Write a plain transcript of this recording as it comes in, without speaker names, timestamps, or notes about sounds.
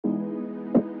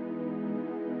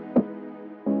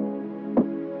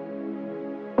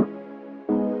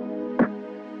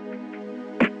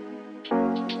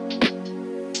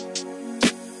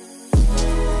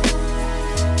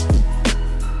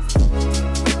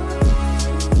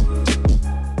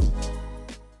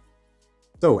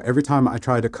So every time I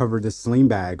try to cover this sling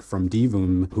bag from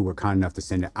Divoom, who were kind enough to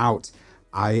send it out,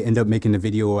 I end up making the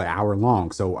video an hour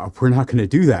long. So we're not going to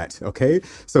do that. Okay.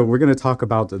 So we're going to talk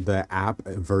about the app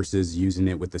versus using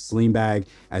it with the sling bag,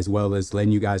 as well as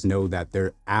letting you guys know that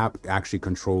their app actually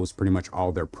controls pretty much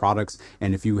all their products.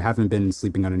 And if you haven't been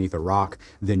sleeping underneath a rock,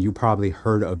 then you probably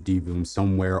heard of Divoom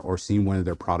somewhere or seen one of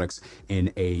their products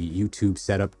in a YouTube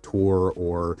setup tour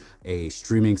or a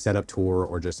streaming setup tour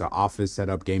or just an office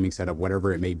setup, gaming setup,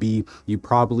 whatever it may be. You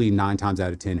probably 9 times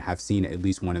out of 10 have seen at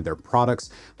least one of their products.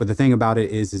 But the thing about it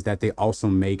is that they also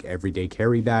make everyday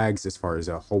carry bags, as far as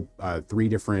a whole 3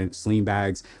 different sling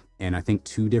bags, and I think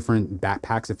 2 different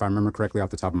backpacks, if I remember correctly off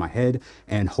the top of my head.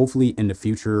 And hopefully in the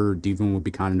future, Divoom will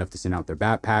be kind enough to send out their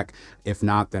backpack. If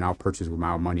not, then I'll purchase with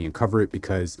my own money and cover it,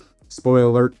 because spoiler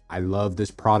alert, I love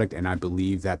this product and I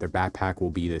believe that their backpack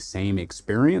will be the same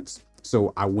experience.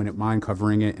 So I wouldn't mind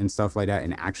covering it and stuff like that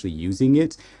and actually using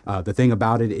it. The thing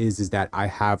about it is that I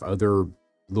have other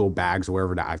little bags or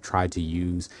wherever that I've tried to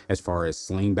use as far as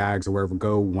sling bags or wherever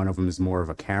go. One of them is more of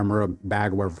a camera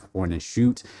bag, wherever I want to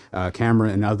shoot camera,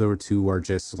 and other 2 are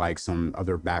just like some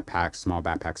other backpacks, small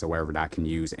backpacks or wherever that I can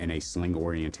use in a sling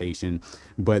orientation.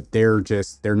 But they're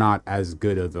not as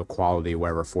good of a quality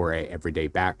wherever for a everyday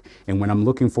back. And what I'm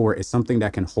looking for is something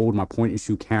that can hold my point and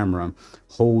shoot camera,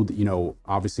 hold, you know,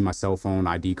 obviously my cell phone,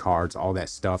 ID cards, all that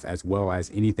stuff, as well as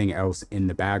anything else in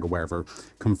the bag or wherever,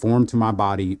 conform to my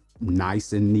body,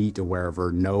 nice and neat or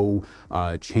wherever, no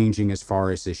changing as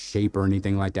far as the shape or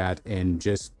anything like that, and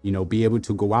just, you know, be able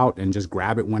to go out and just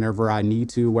grab it whenever I need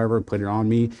to, wherever, put it on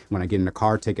me when I get in the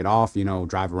car, take it off, you know,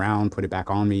 drive around, put it back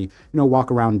on me, you know,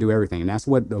 walk around and do everything. And that's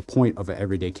what the point of an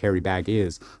everyday carry bag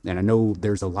is. And I know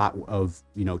there's a lot of,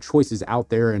 you know, choices out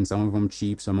there, and some of them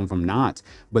cheap, some of them not,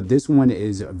 but this one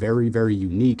is very, very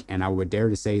unique, and I would dare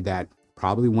to say that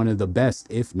probably one of the best,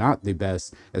 if not the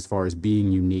best, as far as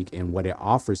being unique and what it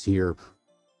offers here,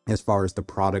 as far as the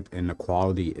product and the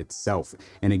quality itself.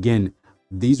 And again,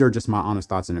 these are just my honest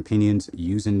thoughts and opinions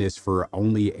using this for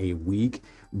only a week.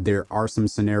 There are some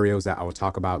scenarios that I will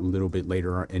talk about a little bit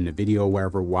later in the video,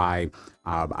 wherever, why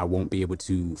I won't be able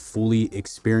to fully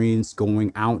experience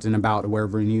going out and about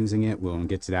wherever and using it. We'll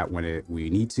get to that when we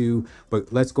need to,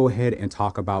 but let's go ahead and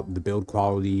talk about the build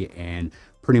quality and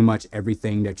pretty much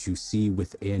everything that you see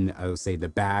within, I would say, the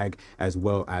bag, as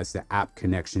well as the app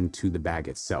connection to the bag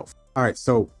itself. All right,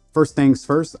 so first things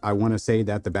first, I want to say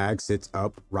that the bag sits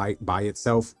up right by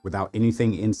itself without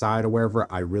anything inside or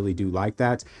wherever. I really do like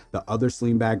that. The other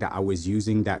sling bag that I was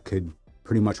using that could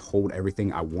pretty much hold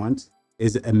everything I want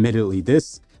is admittedly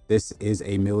this. This is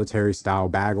a military style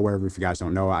bag or wherever. If you guys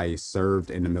don't know, I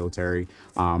served in the military,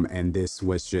 and this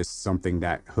was just something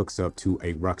that hooks up to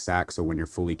a rucksack. So when you're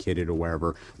fully kitted or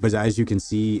wherever, but as you can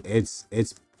see, it's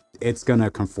gonna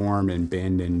conform and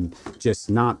bend and just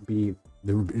not be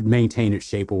maintain its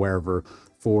shape or wherever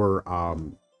for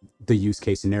the use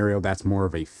case scenario. That's more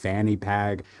of a fanny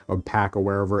pack or pack or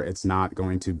wherever. It's not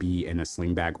going to be in a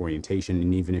sling bag orientation,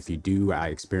 and even if you do, I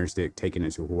experienced it taking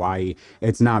it to Hawaii,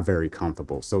 it's not very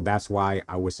comfortable. So that's why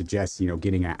I would suggest, you know,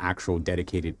 getting an actual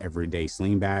dedicated everyday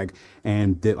sling bag.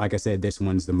 And like I said, this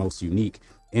one's the most unique.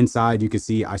 Inside, you can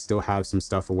see I still have some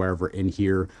stuff or wherever in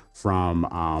here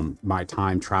from my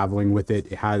time traveling with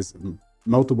it. It has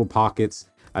multiple pockets,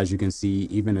 as you can see,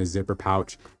 even a zipper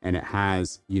pouch, and it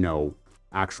has, you know,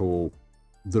 actual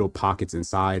little pockets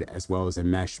inside, as well as a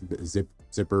mesh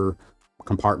zipper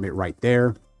compartment right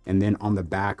there. And then on the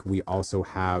back, we also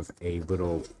have a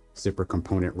little zipper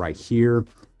component right here,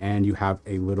 and you have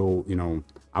a little, you know,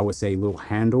 I would say little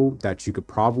handle that you could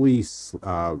probably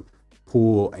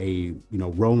pull a, you know,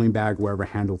 rolling bag wherever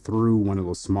handle through, one of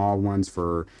those small ones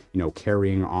for, you know,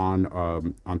 carrying on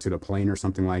onto the plane or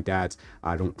something like that.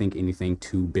 I don't think anything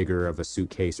too bigger of a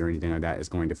suitcase or anything like that is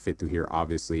going to fit through here.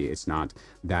 Obviously it's not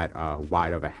that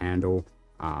wide of a handle,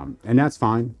 and that's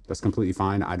fine. That's completely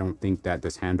fine. I don't think that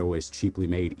this handle is cheaply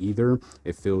made either.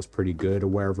 It feels pretty good or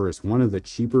wherever. It's one of the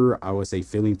cheaper, I would say,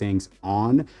 filling things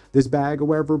on this bag or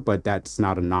wherever, but that's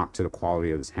not a knock to the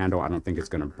quality of this handle. I don't think it's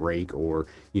going to break or,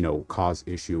 you know, cause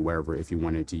issue wherever if you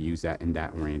wanted to use that in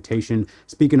that orientation.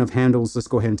 Speaking of handles, let's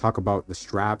go ahead and talk about the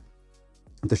strap.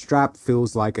 The strap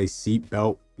feels like a seat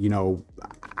belt. You know,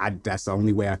 that's the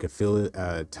only way I could feel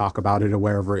it, talk about it or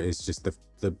wherever. It's just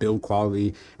the build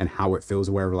quality and how it feels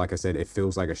wherever. Like I said, it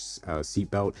feels like a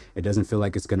seat belt. It doesn't feel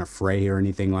like it's gonna fray or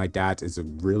anything like that. It's a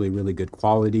really, really good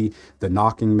quality. The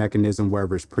knocking mechanism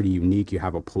wherever is pretty unique. You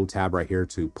have a pull tab right here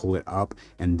to pull it up,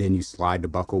 and then you slide the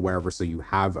buckle wherever, so you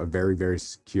have a very, very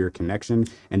secure connection.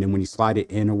 And then when you slide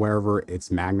it in or wherever, it's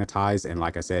magnetized. And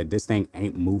like I said, this thing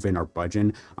ain't moving or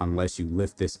budging unless you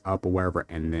lift this up or wherever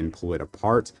and then pull it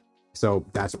apart. So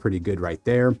that's pretty good right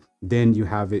there. Then you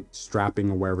have it strapping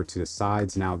or wherever to the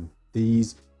sides. Now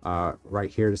these right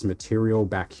here, this material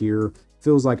back here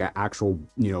feels like an actual,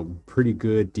 you know, pretty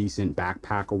good, decent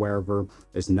backpack or wherever.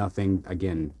 There's nothing,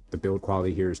 again, the build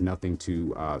quality here is nothing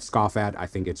to scoff at. I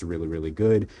think it's really, really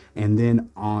good. And then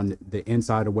on the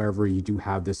inside or wherever, you do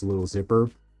have this little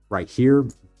zipper right here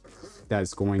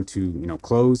that's going to, you know,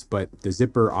 close, but the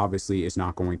zipper obviously is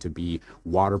not going to be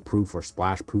waterproof or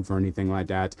splash proof or anything like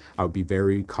that. I would be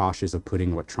very cautious of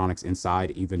putting electronics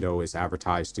inside, even though it's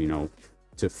advertised, you know,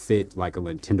 to fit like a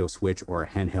Nintendo Switch or a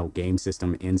handheld game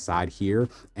system inside here.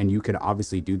 And you could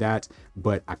obviously do that,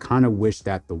 but I kind of wish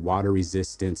that the water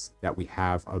resistance that we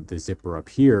have of the zipper up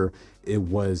here, it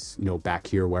was, you know, back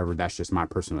here, wherever. That's just my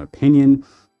personal opinion.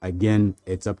 Again,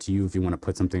 it's up to you if you want to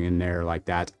put something in there like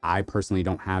that. I personally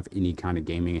don't have any kind of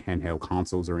gaming handheld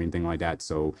consoles or anything like that.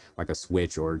 So like a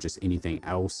Switch or just anything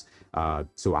else.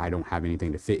 So I don't have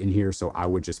anything to fit in here. So I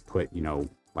would just put, you know,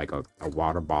 like a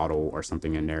water bottle or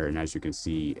something in there. And as you can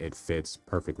see, it fits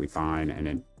perfectly fine. And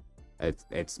then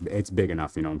it's big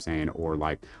enough, you know what I'm saying? Or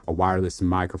like a wireless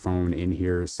microphone in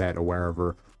here set or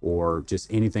wherever, or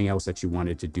just anything else that you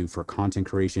wanted to do for content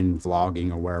creation,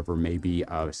 vlogging or wherever, maybe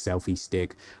a selfie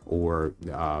stick or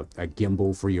a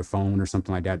gimbal for your phone or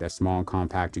something like that. That's small and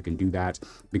compact. You can do that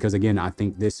because again, I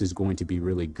think this is going to be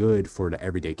really good for the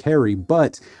everyday carry.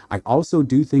 But I also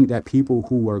do think that people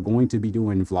who are going to be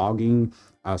doing vlogging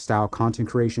style content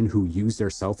creation, who use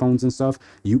their cell phones and stuff,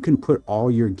 you can put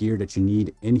all your gear that you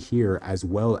need in here, as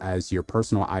well as your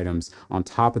personal items on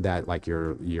top of that, like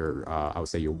your I would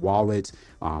say your wallet,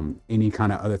 any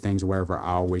kind of other things. Wherever,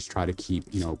 I always try to keep,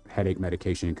 you know, headache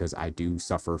medication, because I do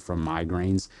suffer from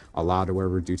migraines a lot or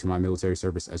wherever due to my military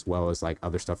service, as well as like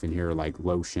other stuff in here like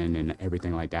lotion and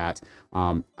everything like that.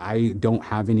 I don't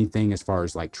have anything as far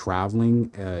as like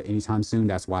traveling anytime soon.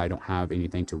 That's why I don't have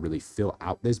anything to really fill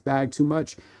out this bag too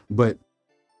much. But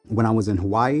when I was in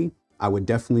Hawaii, I would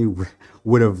definitely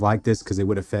would have liked this because it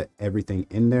would have fit everything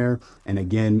in there. And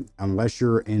again, unless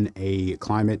you're in a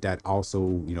climate that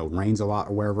also, you know, rains a lot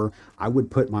or wherever, I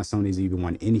would put my Sony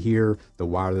ZV-1 in here, the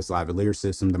wireless lavalier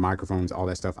system, the microphones, all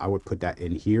that stuff. I would put that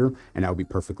in here and that would be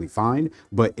perfectly fine.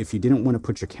 But if you didn't want to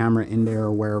put your camera in there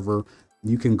or wherever,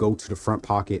 you can go to the front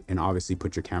pocket and obviously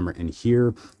put your camera in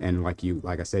here. And like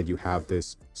I said, you have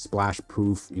this splash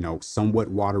proof, you know, somewhat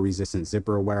water resistant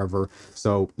zipper or wherever.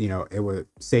 So, you know, it would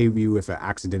save you if an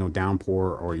accidental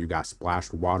downpour or you got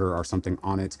splashed water or something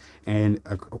on it. And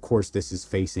of course, this is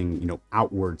facing, you know,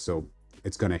 outward. So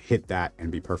it's going to hit that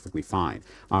and be perfectly fine.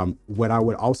 What I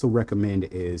would also recommend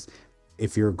is,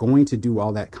 if you're going to do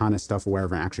all that kind of stuff or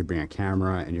wherever, and actually bring a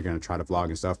camera and you're going to try to vlog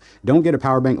and stuff, don't get a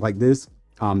power bank like this.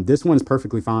 This one is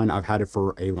perfectly fine. I've had it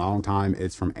for a long time.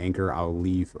 It's from Anchor. I'll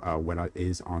leave what it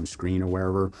is on screen or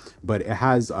wherever, but it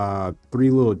has 3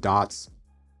 little dots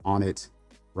on it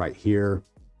right here,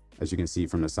 as you can see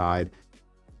from the side.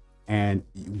 And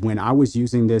when I was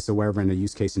using this or wherever in the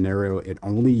use case scenario, it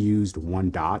only used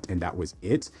 1 dot and that was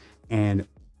it. And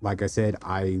like I said,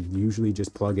 I usually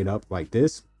just plug it up like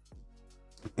this.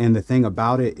 And the thing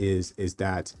about it is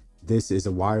that this is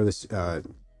a wireless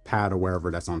pad or wherever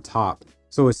that's on top.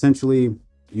 So essentially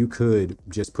you could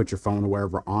just put your phone or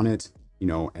wherever on it, you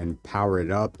know, and power it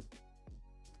up,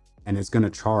 and it's going to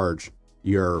charge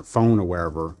your phone or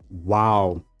wherever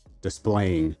while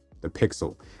displaying the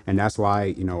Pixel. And that's why,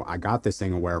 you know, I got this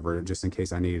thing or wherever, just in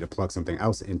case I needed to plug something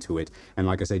else into it. And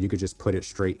like I said, you could just put it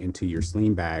straight into your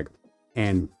sling bag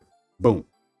and boom,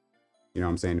 you know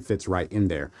what I'm saying? It fits right in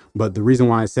there. But the reason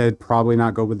why I said probably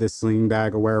not go with this sling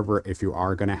bag or wherever, if you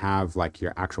are going to have like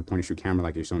your actual point and shoot camera,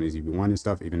 like your Sony ZV-1 and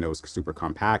stuff, even though it's super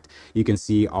compact, you can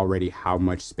see already how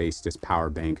much space this power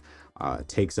bank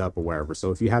takes up or wherever.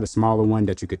 So if you had a smaller one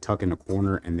that you could tuck in the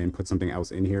corner and then put something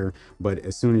else in here, but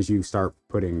as soon as you start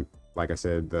putting, like I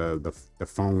said, the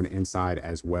phone inside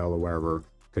as well or wherever,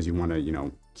 because you want to, you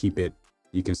know, keep it,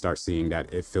 you can start seeing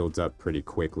that it fills up pretty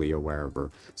quickly or wherever.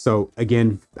 So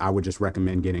again, I would just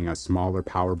recommend getting a smaller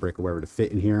power brick or wherever to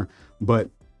fit in here. But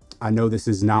I know this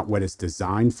is not what it's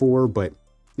designed for, but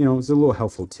you know, it's a little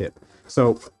helpful tip.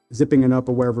 So zipping it up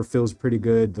or wherever feels pretty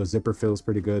good. The zipper feels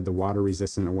pretty good. The water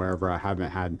resistant or wherever, I haven't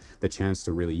had the chance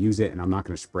to really use it, and I'm not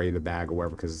going to spray the bag or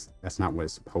wherever because that's not what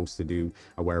it's supposed to do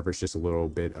or wherever. It's just a little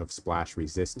bit of splash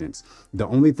resistance. The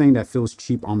only thing that feels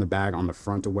cheap on the bag on the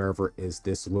front or wherever is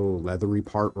this little leathery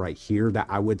part right here that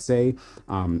I would say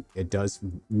it does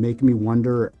make me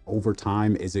wonder over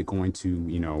time, is it going to,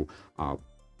 you know,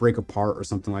 break apart or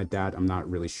something like that. I'm not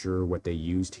really sure what they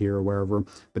used here or wherever,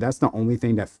 but that's the only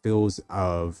thing that feels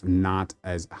of not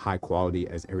as high quality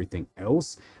as everything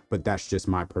else. But that's just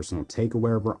my personal take or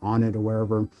wherever on it or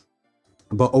wherever.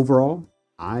 But overall,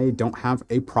 I don't have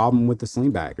a problem with the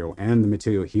sling bag, and the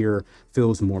material here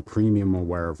feels more premium or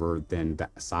wherever than the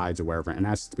sides or wherever, and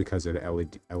that's because of the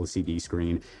LCD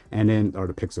screen, and then or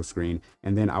the pixel screen.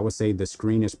 And then I would say the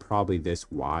screen is probably this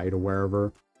wide or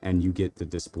wherever, and you get the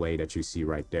display that you see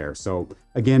right there. So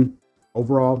again,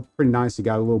 overall pretty nice. You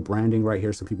got a little branding right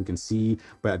here so people can see,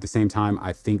 but at the same time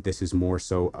I think this is more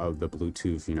so of the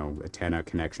Bluetooth, you know, antenna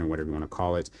connection, whatever you want to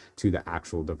call it, to the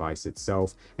actual device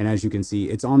itself. And as you can see,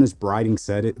 it's on this brightest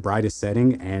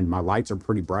setting, and my lights are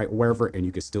pretty bright wherever, and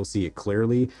you can still see it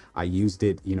clearly. I used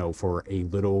it, you know, for a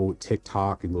little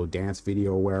TikTok, a little dance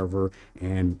video wherever,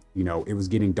 and you know, it was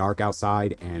getting dark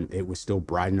outside and it was still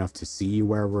bright enough to see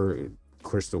wherever,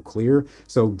 crystal clear.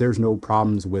 So there's no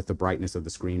problems with the brightness of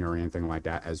the screen or anything like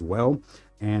that as well.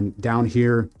 And down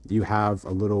here you have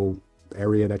a little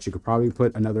area that you could probably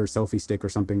put another selfie stick or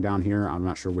something down here. I'm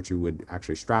not sure what you would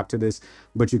actually strap to this,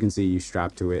 but you can see you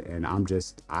strap to it. And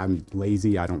I'm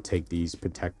lazy. I don't take these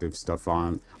protective stuff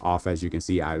off. As you can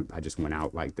see, I just went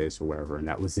out like this or wherever, and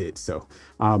that was it. So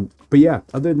but yeah,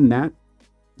 other than that,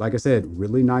 like I said,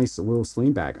 really nice little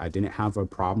sling bag. I didn't have a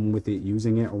problem with it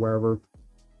using it or wherever.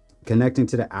 Connecting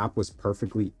to the app was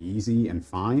perfectly easy and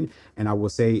fine. And I will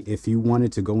say, if you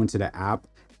wanted to go into the app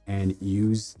and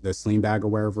use the sling bag or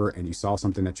wherever, and you saw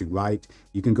something that you liked,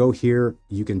 you can go here.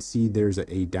 You can see there's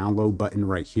a download button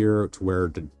right here to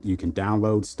where you can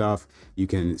download stuff. You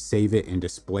can save it and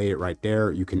display it right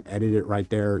there. You can edit it right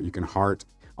there. You can heart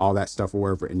all that stuff or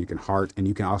wherever, and you can heart, and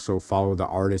you can also follow the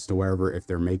artist or wherever if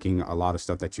they're making a lot of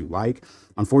stuff that you like.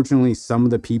 Unfortunately, some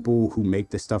of the people who make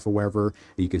this stuff or wherever,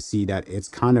 you can see that it's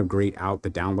kind of grayed out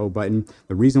the download button.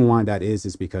 The reason why that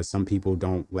is because some people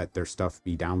don't let their stuff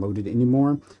be downloaded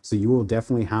anymore. So you will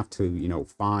definitely have to, you know,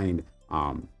 find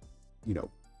you know,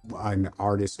 an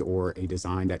artist or a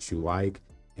design that you like.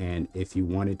 And if you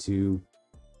wanted to,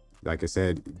 like I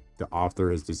said, the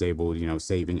author is disabled, you know,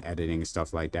 saving, editing, and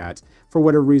stuff like that. For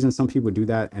whatever reason, some people do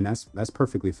that, and that's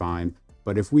perfectly fine.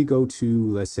 But if we go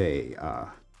to, let's say,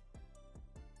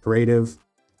 creative,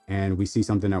 and we see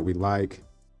something that we like,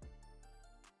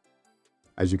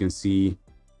 as you can see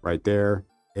right there,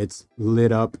 it's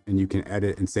lit up, and you can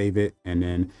edit and save it, and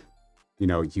then, you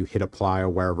know, you hit apply or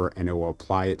wherever, and it will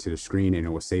apply it to the screen, and it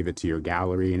will save it to your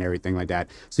gallery and everything like that.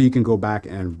 So you can go back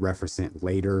and reference it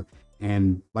later.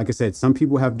 And like I said, some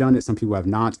people have done it, some people have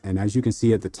not. And as you can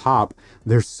see at the top,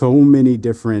 there's so many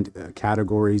different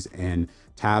categories and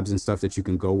tabs and stuff that you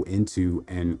can go into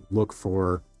and look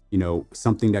for, you know,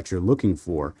 something that you're looking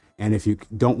for. And if you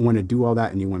don't want to do all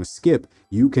that and you want to skip,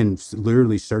 you can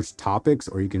literally search topics,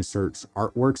 or you can search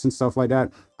artworks and stuff like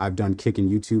that. I've done Kick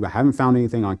and YouTube. I haven't found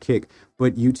anything on Kick,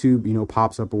 but YouTube, you know,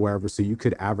 pops up or wherever. So you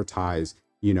could advertise,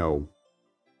 you know,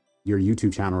 your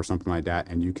YouTube channel or something like that,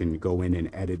 and you can go in and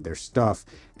edit their stuff,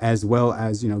 as well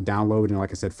as, you know, download and,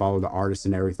 like I said, follow the artists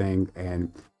and everything.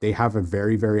 And they have a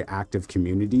very, very active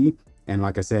community. And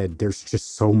like I said, there's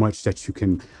just so much that you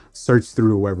can search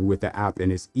through or whatever with the app,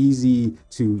 and it's easy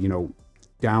to, you know,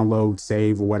 download,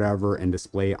 save, or whatever, and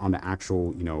display on the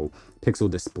actual, you know, Pixel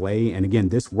display. And again,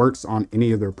 this works on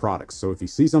any of their products. So if you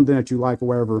see something that you like or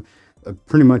whatever,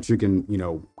 pretty much you can, you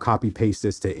know, copy paste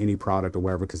this to any product or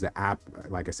wherever, because the app,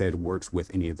 like I said, works with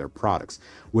any of their products.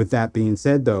 With that being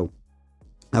said, though,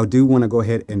 I do want to go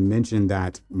ahead and mention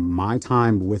that my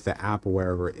time with the app or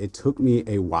wherever, it took me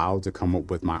a while to come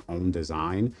up with my own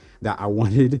design that I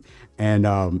wanted.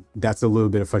 And that's a little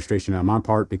bit of frustration on my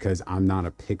part, because I'm not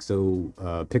a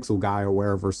pixel guy or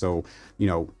wherever. So, you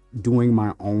know, doing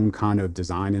my own kind of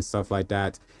design and stuff like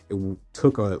that, it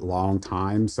took a long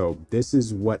time. So this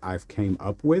is what I've came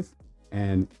up with.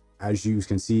 And as you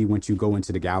can see, once you go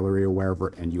into the gallery or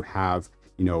wherever, and you have,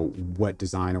 you know, what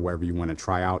design or wherever you want to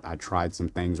try out, I tried some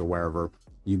things or wherever,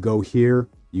 you go here,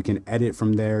 you can edit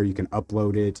from there, you can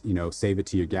upload it, you know, save it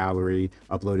to your gallery,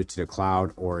 upload it to the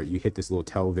cloud, or you hit this little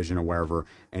television or wherever,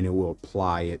 and it will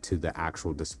apply it to the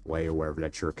actual display or wherever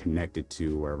that you're connected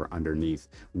to, wherever underneath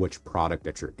which product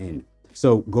that you're in.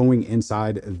 So going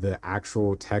inside the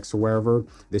actual text or wherever,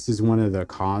 this is one of the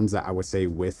cons that I would say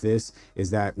with this, is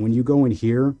that when you go in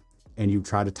here and you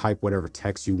try to type whatever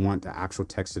text you want the actual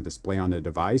text to display on the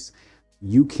device,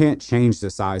 you can't change the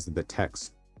size of the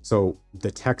text. So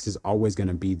the text is always going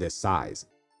to be this size.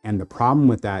 And the problem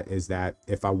with that is that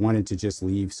if I wanted to just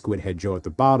leave Squid Head Joe at the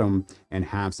bottom and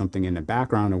have something in the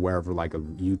background or wherever, like a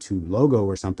YouTube logo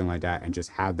or something like that, and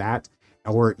just have that,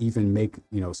 or even make,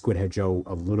 you know, Squid Head Joe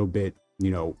a little bit,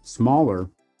 you know, smaller,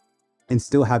 and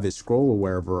still have it scroll or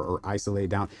wherever, or isolate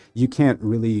down, you can't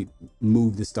really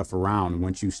move this stuff around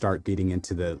once you start getting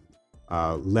into the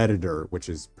editor, which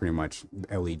is pretty much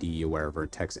LED or wherever,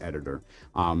 text editor.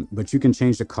 But you can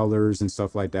change the colors and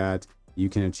stuff like that. You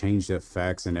can change the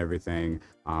effects and everything,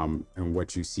 and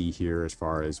what you see here as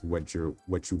far as what you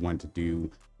want to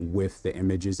do with the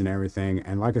images and everything.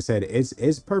 And like I said,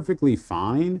 it's perfectly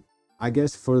fine, I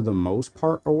guess, for the most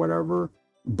part or whatever.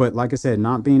 But like I said,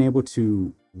 not being able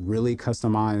to really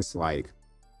customize like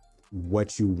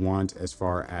what you want as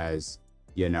far as,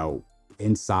 you know,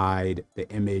 inside the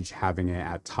image, having it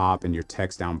at top and your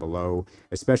text down below,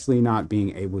 especially not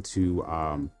being able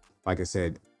to, like I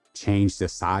said, change the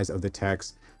size of the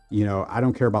text. You know, I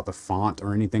don't care about the font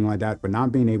or anything like that, but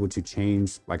not being able to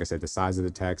change, like I said, the size of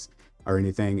the text or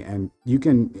anything. And you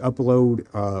can upload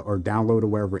or download or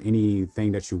wherever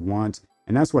anything that you want.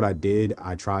 And that's what I did.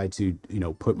 I tried to, you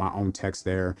know, put my own text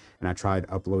there, and I tried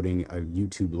uploading a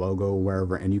YouTube logo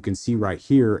wherever. And you can see right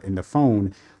here in the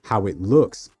phone how it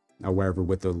looks or wherever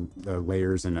with the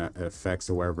layers and effects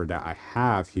or wherever that I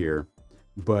have here.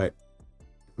 But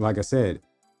like I said,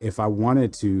 if I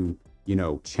wanted to, you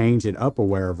know, change it up or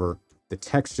wherever, the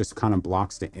text just kind of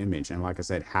blocks the image. And like I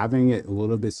said, having it a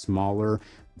little bit smaller,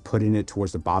 putting it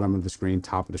towards the bottom of the screen,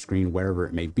 top of the screen, wherever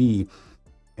it may be,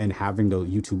 and having the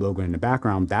YouTube logo in the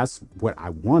background, that's what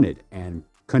I wanted and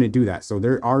couldn't do that. So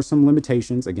there are some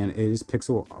limitations. Again, it is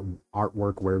pixel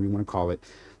artwork, wherever you want to call it.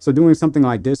 So doing something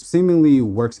like this seemingly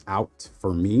works out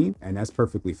for me, and that's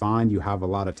perfectly fine. You have a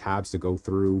lot of tabs to go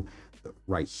through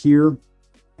right here,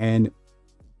 and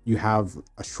you have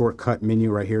a shortcut menu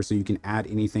right here, so you can add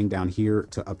anything down here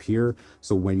to up here.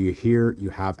 So when you're here, you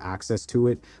have access to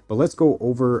it. But let's go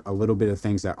over a little bit of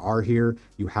things that are here.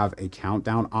 You have a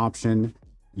countdown option.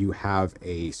 You have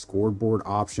a scoreboard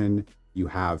option. You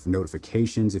have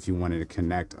notifications if you wanted to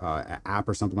connect an app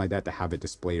or something like that to have it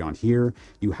displayed on here.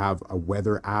 You have a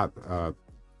weather app,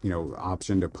 you know,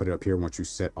 option to put it up here. Once you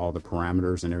set all the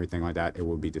parameters and everything like that, it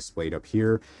will be displayed up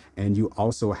here. And you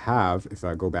also have, if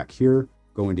I go back here,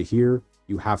 go into here,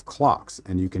 you have clocks,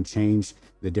 and you can change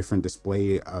the different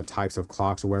display types of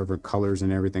clocks or whatever, colors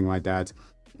and everything like that.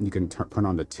 You can put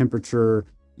on the temperature,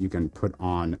 you can put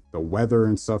on the weather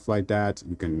and stuff like that.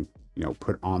 You can, you know,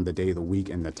 put on the day of the week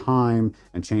and the time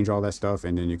and change all that stuff.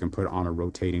 And then you can put on a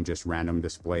rotating, just random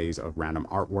displays of random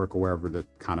artwork or wherever, the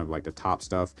kind of like the top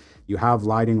stuff. You have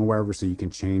lighting or wherever, so you can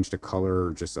change the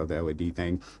color just of the LED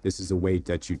thing. This is a way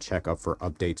that you check up for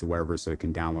updates or wherever, so it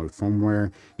can download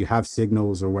firmware. You have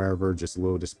signals or wherever, just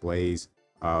little displays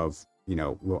of, you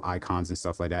know, little icons and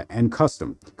stuff like that. And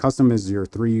custom is your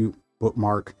 3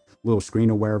 bookmark little screen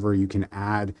or wherever you can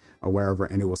add or wherever,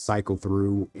 and it will cycle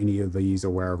through any of these or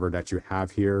wherever that you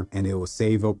have here, and it will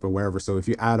save up or wherever. So if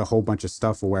you add a whole bunch of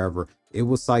stuff or wherever, it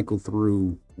will cycle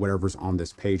through whatever's on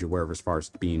this page or wherever as far as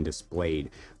being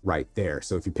displayed right there.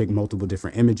 So if you pick multiple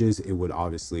different images, it would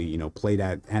obviously, you know, play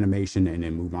that animation and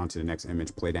then move on to the next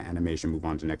image, play that animation, move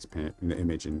on to the next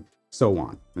image, and so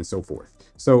on and so forth.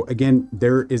 So again,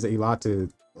 there is a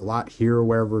lot here or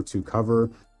wherever to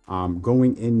cover.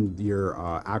 Going in your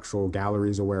actual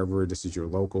galleries or wherever, this is your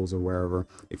locals or wherever.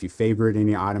 If you favorite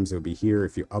any items, it'll be here.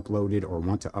 If you uploaded or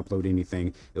want to upload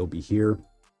anything, it'll be here.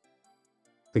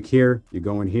 Click here, you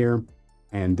go in here,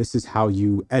 and this is how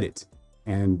you edit.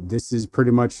 And this is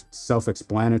pretty much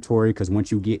self-explanatory, because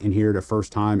once you get in here the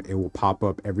first time, it will pop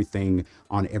up everything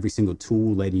on every single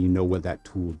tool, letting you know what that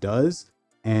tool does.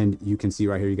 And you can see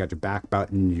right here, you got your back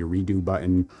button, your redo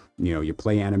button, you know, your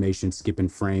play animation, skipping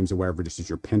frames or wherever. This is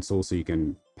your pencil, so you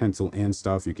can pencil in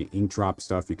stuff, you can ink drop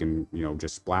stuff, you can, you know,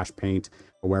 just splash paint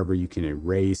or wherever. You can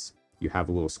erase. You have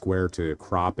a little square to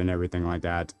crop and everything like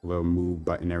that, a little move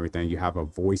button and everything. You have a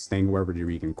voice thing wherever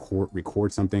you can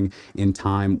record something in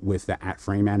time with the at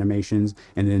frame animations,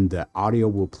 and then the audio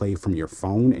will play from your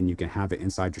phone, and you can have it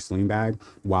inside your sling bag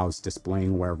while it's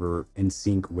displaying wherever, in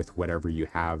sync with whatever you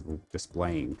have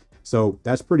displaying. So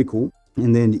that's pretty cool.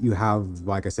 And then you have,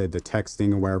 like I said, the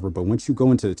texting or wherever. But once you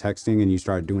go into the texting and you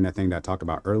start doing that thing that I talked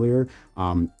about earlier,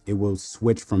 it will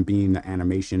switch from being the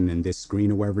animation in this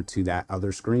screen or wherever to that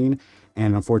other screen.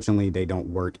 And unfortunately, they don't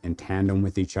work in tandem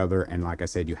with each other. And like I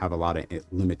said, you have a lot of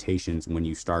limitations when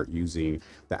you start using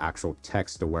the actual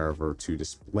text or wherever to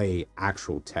display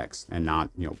actual text and not,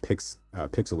 you know,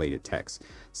 pixelated text.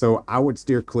 So I would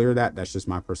steer clear of that. That's just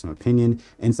my personal opinion.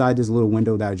 Inside this little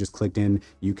window that I just clicked in,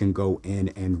 you can go in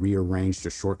and rearrange the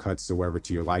shortcuts to wherever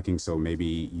to your liking. So maybe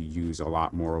you use a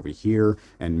lot more over here,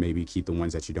 and maybe keep the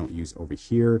ones that you don't use over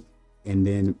here. And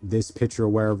then this picture,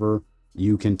 wherever,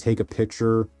 you can take a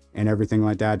picture and everything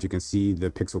like that. You can see the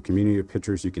Pixel community of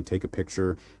pictures. You can take a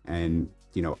picture and,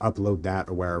 you know, upload that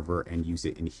or wherever and use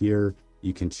it in here.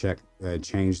 You can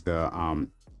change the,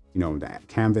 you know, the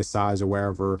canvas size or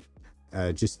wherever.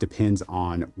 just depends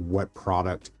on what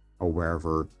product or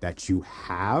wherever that you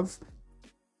have.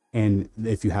 And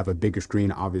if you have a bigger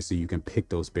screen, obviously you can pick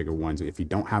those bigger ones. If you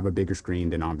don't have a bigger screen,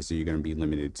 then obviously you're going to be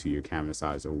limited to your canvas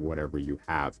size or whatever you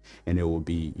have. And it will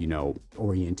be, you know,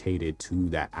 orientated to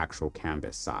that actual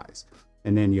canvas size.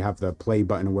 And then you have the play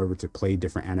button or wherever to play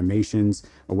different animations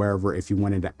or wherever. If you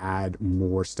wanted to add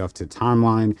more stuff to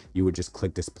timeline, you would just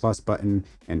click this plus button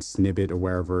and snippet or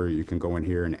wherever. You can go in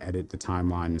here and edit the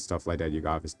timeline and stuff like that. You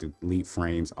got to delete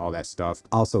frames, all that stuff.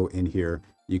 Also in here,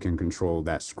 you can control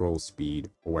that scroll speed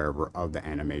or wherever of the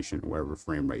animation, wherever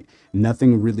frame rate.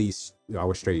 Nothing really, I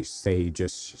would say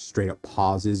just straight up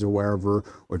pauses or wherever,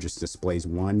 or just displays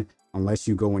one, unless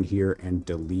you go in here and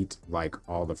delete like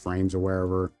all the frames or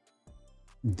wherever.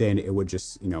 Then it would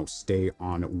just, you know, stay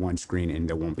on one screen and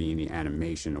there won't be any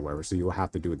animation or whatever. So you'll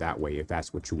have to do it that way if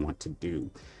that's what you want to do.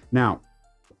 Now,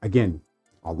 again,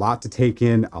 a lot to take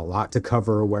in, a lot to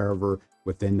cover or wherever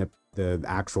within the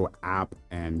actual app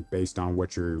and based on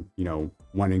what you're, you know,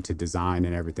 wanting to design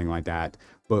and everything like that.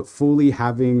 But fully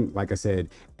having, like I said,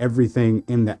 everything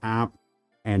in the app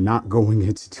and not going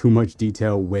into too much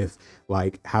detail with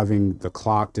like having the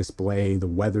clock display, the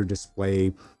weather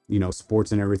display, you know,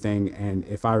 sports and everything. And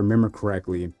if I remember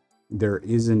correctly,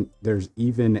 there's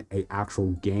even a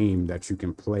actual game that you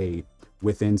can play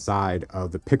with inside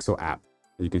of the Pixoo app.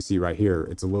 You can see right here,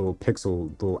 it's a little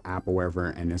Pixoo little app or whatever,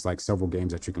 and there's like several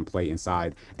games that you can play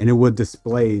inside, and it would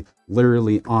display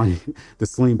literally on the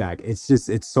Sling Bag. It's just,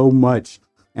 it's so much.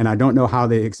 And I don't know how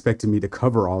they expected me to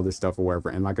cover all this stuff or whatever.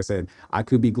 And like I said, I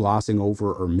could be glossing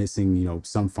over or missing, you know,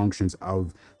 some functions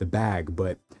of the bag,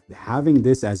 but having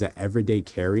this as an everyday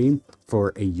carry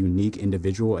for a unique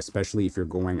individual, especially if you're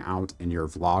going out and you're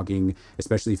vlogging,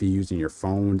 especially if you're using your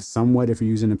phone, somewhat if you're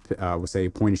using a, we'll say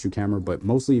point and shoot camera, but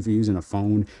mostly if you're using a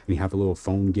phone and you have a little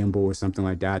phone gimbal or something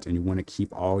like that, and you want to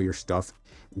keep all your stuff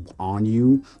on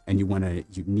you and you want to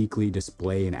uniquely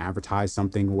display and advertise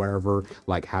something wherever,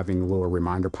 like having a little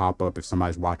reminder pop up if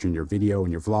somebody's watching your video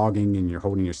and you're vlogging and you're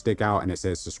holding your stick out and it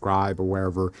says subscribe or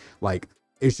wherever, like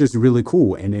it's just really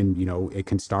cool. And then, you know, it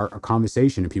can start a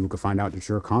conversation and people can find out that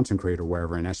you're a content creator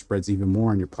wherever, and that spreads even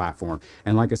more on your platform.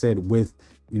 And like I said, with,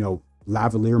 you know,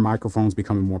 lavalier microphones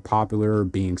becoming more popular,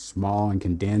 being small and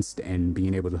condensed, and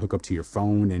being able to hook up to your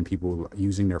phone, and people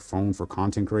using their phone for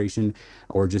content creation,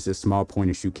 or just a small point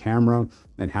and shoot camera,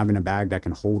 and having a bag that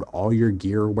can hold all your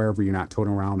gear wherever you're not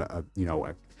toting around a, you know,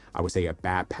 I would say a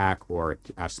backpack or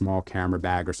a small camera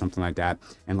bag or something like that.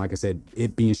 And like I said,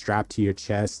 it being strapped to your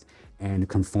chest and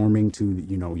conforming to,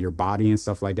 you know, your body and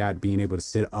stuff like that, being able to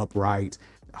sit upright,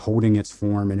 holding its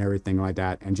form and everything like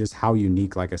that. And just how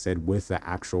unique, like I said, with the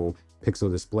actual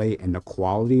Pixoo display and the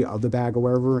quality of the bag or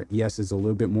wherever. Yes, it's a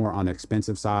little bit more on the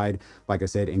expensive side, like I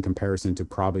said, in comparison to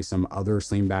probably some other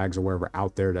sling bags or wherever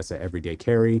out there that's an everyday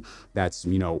carry that's,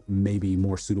 you know, maybe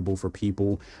more suitable for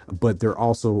people. But there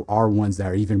also are ones that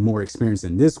are even more experienced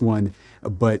than this one,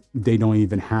 but they don't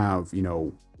even have, you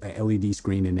know, a LED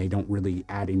screen, and they don't really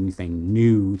add anything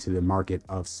new to the market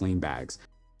of sling bags.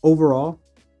 Overall,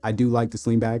 I do like the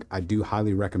Sling Bag. I do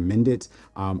highly recommend it.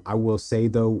 I will say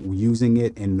though, using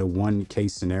it in the one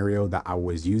case scenario that I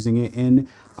was using it in,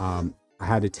 I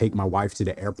had to take my wife to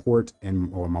the airport,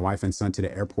 or my wife and son to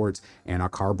the airport, and our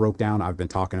car broke down. I've been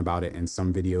talking about it in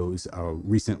some videos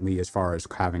recently as far as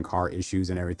having car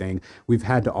issues and everything. We've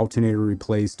had the alternator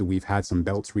replaced. We've had some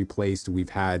belts replaced.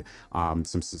 We've had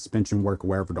some suspension work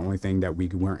wherever. The only thing that we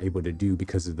weren't able to do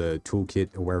because of the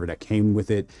toolkit or wherever that came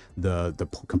with it, the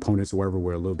components or wherever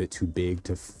were a little bit too big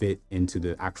to fit into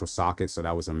the actual socket. So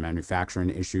that was a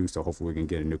manufacturing issue. So hopefully we can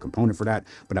get a new component for that.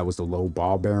 But that was the low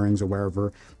ball bearings or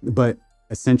wherever. But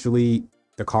essentially,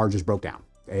 the car just broke down.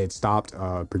 It stopped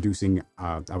producing,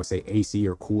 I would say, AC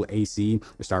or cool AC.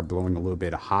 It started blowing a little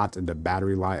bit of hot. The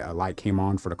battery light came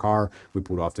on for the car. We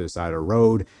pulled off to the side of the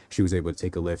road. She was able to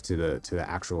take a lift to the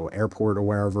actual airport or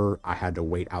wherever. I had to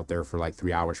wait out there for like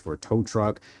 3 hours for a tow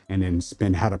truck, and then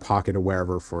spend out of pocket or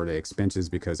wherever for the expenses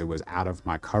because it was out of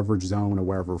my coverage zone or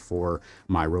wherever for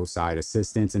my roadside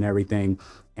assistance and everything.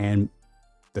 And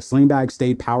the Sling Bag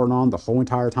stayed powered on the whole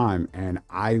entire time. And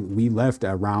we left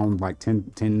around like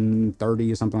 10:30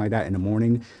 or something like that in the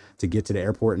morning to get to the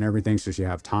airport and everything, so she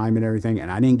have time and everything. And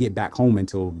I didn't get back home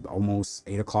until almost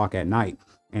 8 o'clock at night.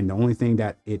 And the only thing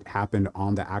that it happened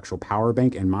on the actual power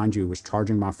bank, and mind you, it was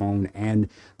charging my phone and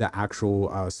the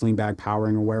actual Sling Bag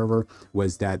powering or wherever,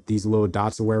 was that these little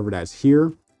dots or wherever that's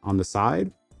here on the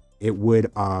side, it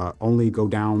would only go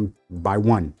down by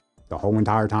one. The whole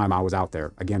entire time I was out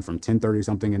there, again, from 10:30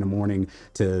 something in the morning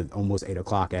to almost 8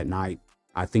 o'clock at night.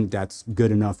 I think that's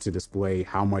good enough to display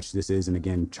how much this is. And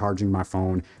again, charging my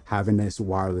phone, having this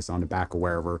wireless on the back or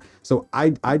wherever. So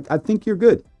I think you're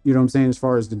good. You know what I'm saying? As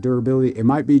far as the durability, it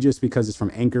might be just because it's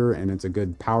from Anchor and it's a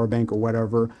good power bank or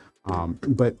whatever.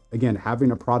 But again,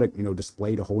 having a product, you know,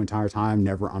 displayed the whole entire time,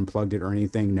 never unplugged it or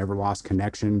anything, never lost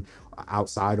connection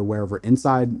outside or wherever,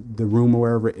 inside the room or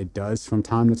wherever, it does from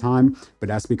time to time. But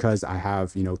that's because I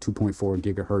have, you know, 2.4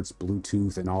 gigahertz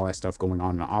Bluetooth and all that stuff going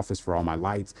on in the office for all my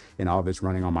lights, and all of it's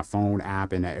running on my phone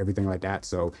app and everything like that.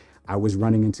 So I was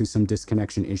running into some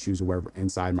disconnection issues wherever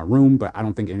inside my room, but I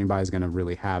don't think anybody's going to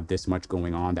really have this much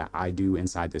going on that I do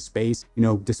inside this space, you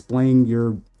know, displaying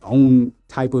your own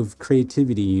type of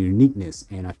creativity, uniqueness.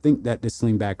 And I think that this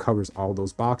sling bag covers all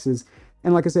those boxes.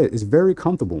 And like I said, it's very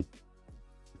comfortable.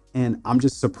 And I'm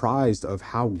just surprised of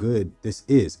how good this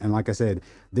is. And like I said,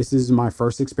 this is my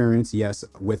first experience, yes,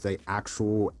 with a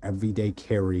actual everyday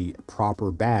carry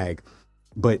proper bag.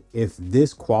 But if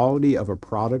this quality of a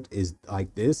product is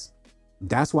like this,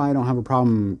 that's why I don't have a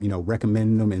problem, you know,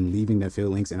 recommending them and leaving the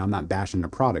affiliate links. And I'm not bashing the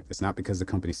product. It's not because the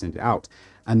company sent it out.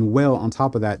 And well, on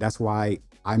top of that, that's why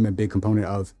I'm a big component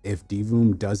of, if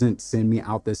Divoom doesn't send me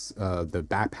out this, the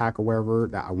backpack or wherever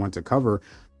that I want to cover,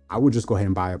 I would just go ahead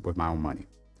and buy it with my own money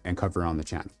and cover it on the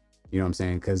channel. You know what I'm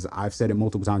saying? Because I've said it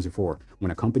multiple times before. When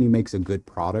a company makes a good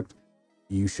product,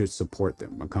 you should support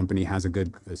them. When a company has a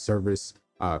good service,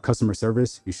 customer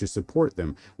service, you should support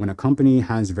them. When a company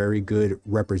has very good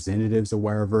representatives or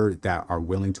wherever that are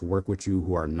willing to work with you,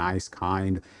 who are nice,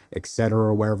 kind, etc.,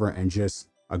 or wherever, and just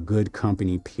a good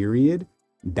company, period,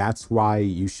 that's why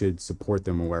you should support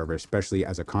them or wherever, especially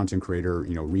as a content creator,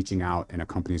 you know, reaching out and a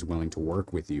company is willing to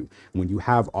work with you. When you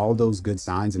have all those good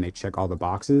signs and they check all the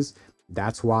boxes,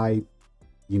 that's why,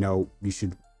 you know, you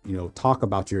should, you know, talk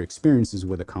about your experiences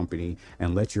with a company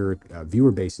and let your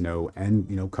viewer base know, and,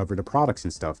 you know, cover the products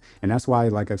and stuff. And that's why,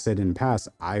 like I've said in the past,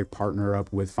 I partner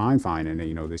up with Fine and,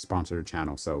 you know, they sponsor the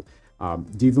channel. So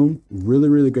Divoom,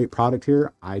 really great product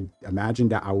here. I imagine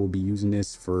that I will be using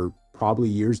this for probably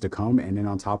years to come. And then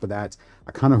on top of that,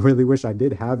 I kind of really wish I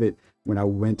did have it when I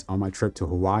went on my trip to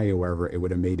Hawaii or wherever. It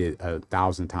would have made it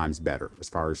 1,000 times better as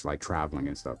far as like traveling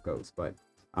and stuff goes. But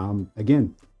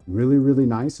again, really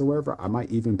nice or wherever. I might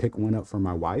even pick one up for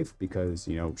my wife, because,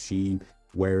 you know, she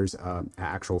wears an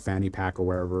actual fanny pack or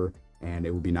wherever, and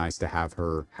it would be nice to have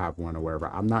her have one or wherever.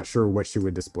 I'm not sure what she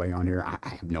would display on here. I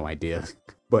have no idea.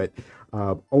 But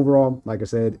overall, like I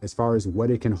said, as far as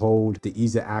what it can hold, the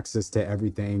ease of access to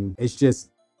everything, it's just,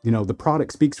 you know, the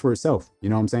product speaks for itself. You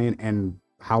know what I'm saying? And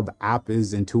how the app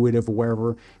is intuitive or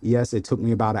wherever. Yes, it took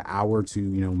me about an hour to,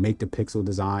 you know, make the pixel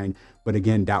design. But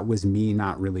again, that was me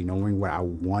not really knowing what I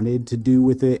wanted to do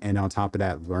with it. And on top of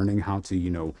that, learning how to, you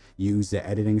know, use the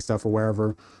editing stuff or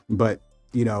wherever. But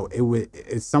you know,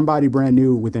 it's somebody brand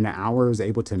new within an hour is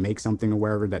able to make something or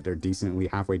wherever that they're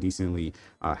halfway decently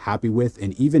happy with.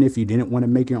 And even if you didn't want to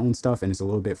make your own stuff and it's a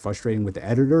little bit frustrating with the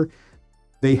editor,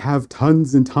 they have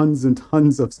tons and tons and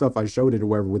tons of stuff. I showed it or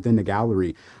wherever within the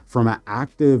gallery from an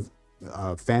active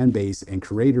fan base and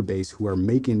creator base who are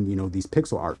making, you know, these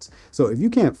pixel arts. So if you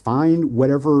can't find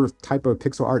whatever type of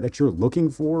pixel art that you're looking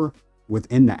for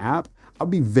within the app, I'll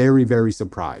be very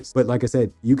surprised. But like I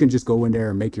said, you can just go in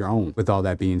there and make your own. With all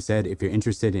that being said, if you're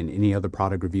interested in any other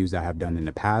product reviews I have done in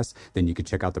the past, then you can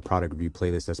check out the product review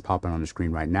playlist that's popping on the screen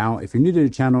right now. If you're new to the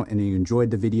channel and you enjoyed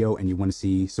the video and you want to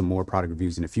see some more product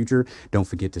reviews in the future, don't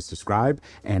forget to subscribe,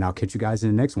 and I'll catch you guys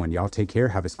in the next one. Y'all take care.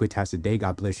 Have a squid-tastic day.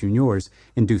 God bless you and yours,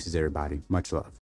 and deuces, everybody. Much love.